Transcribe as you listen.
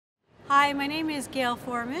Hi, my name is Gayle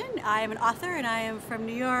Forman. I am an author and I am from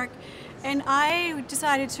New York. And I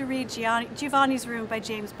decided to read Giovanni's Room by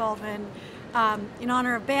James Baldwin in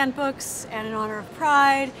honor of banned books and in honor of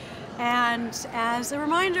Pride. And as a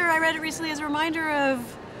reminder, I read it recently as a reminder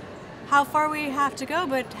of how far we have to go,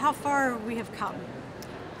 but how far we have come.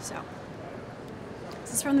 So,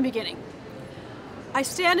 this is from the beginning. I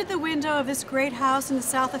stand at the window of this great house in the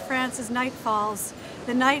south of France as night falls,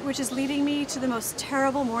 the night which is leading me to the most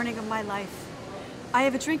terrible morning of my life. I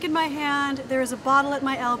have a drink in my hand, there is a bottle at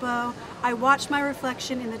my elbow, I watch my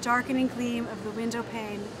reflection in the darkening gleam of the window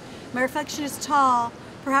pane. My reflection is tall,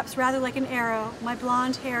 perhaps rather like an arrow, my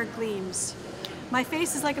blonde hair gleams. My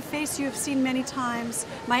face is like a face you have seen many times.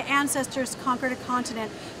 My ancestors conquered a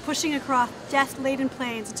continent, pushing across death-laden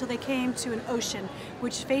plains until they came to an ocean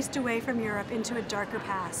which faced away from Europe into a darker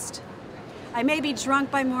past. I may be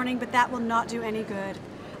drunk by morning, but that will not do any good.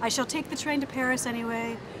 I shall take the train to Paris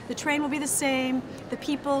anyway. The train will be the same, the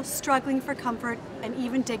people struggling for comfort and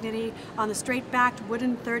even dignity on the straight-backed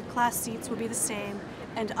wooden third-class seats will be the same,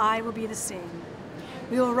 and I will be the same.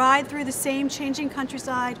 We will ride through the same changing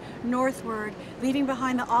countryside northward, leaving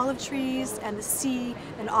behind the olive trees and the sea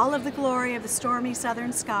and all of the glory of the stormy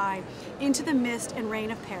southern sky into the mist and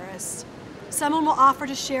rain of Paris. Someone will offer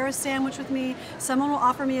to share a sandwich with me, someone will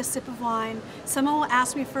offer me a sip of wine, someone will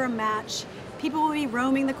ask me for a match. People will be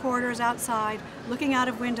roaming the corridors outside, looking out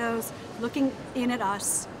of windows, looking in at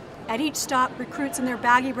us. At each stop, recruits in their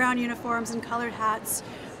baggy brown uniforms and colored hats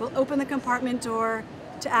will open the compartment door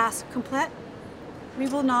to ask, "Complete?" We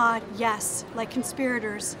will nod, yes, like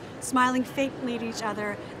conspirators, smiling faintly at each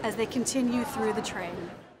other as they continue through the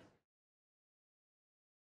train.